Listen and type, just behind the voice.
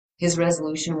his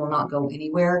resolution will not go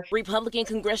anywhere. Republican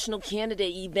congressional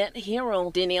candidate Yvette Herrell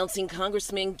denouncing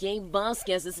Congressman Gabe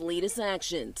Vasquez's latest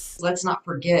actions. Let's not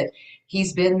forget,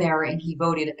 he's been there and he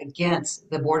voted against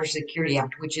the Border Security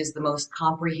Act, which is the most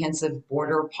comprehensive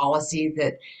border policy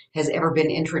that has ever been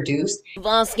introduced.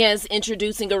 Vasquez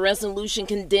introducing a resolution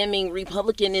condemning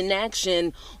Republican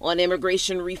inaction on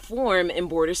immigration reform and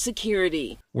border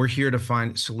security. We're here to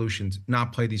find solutions,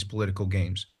 not play these political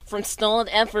games. From stalled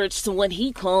efforts to what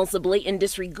he calls a blatant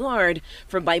disregard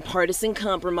for bipartisan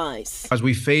compromise. As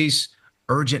we face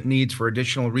urgent needs for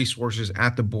additional resources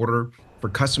at the border, for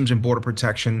customs and border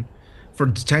protection, for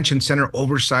detention center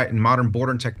oversight and modern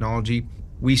border technology,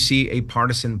 we see a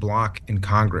partisan bloc in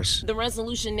Congress. The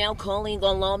resolution now calling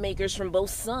on lawmakers from both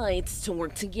sides to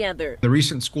work together. The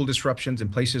recent school disruptions in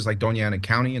places like Doña Ana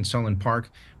County and Sunland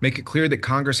Park make it clear that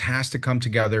Congress has to come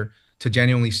together to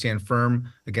genuinely stand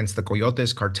firm against the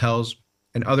coyotes, cartels,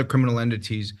 and other criminal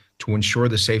entities to ensure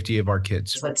the safety of our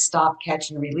kids. Let's stop, catch,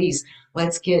 and release.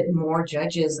 Let's get more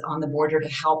judges on the border to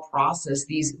help process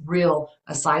these real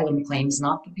asylum claims,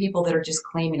 not the people that are just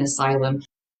claiming asylum.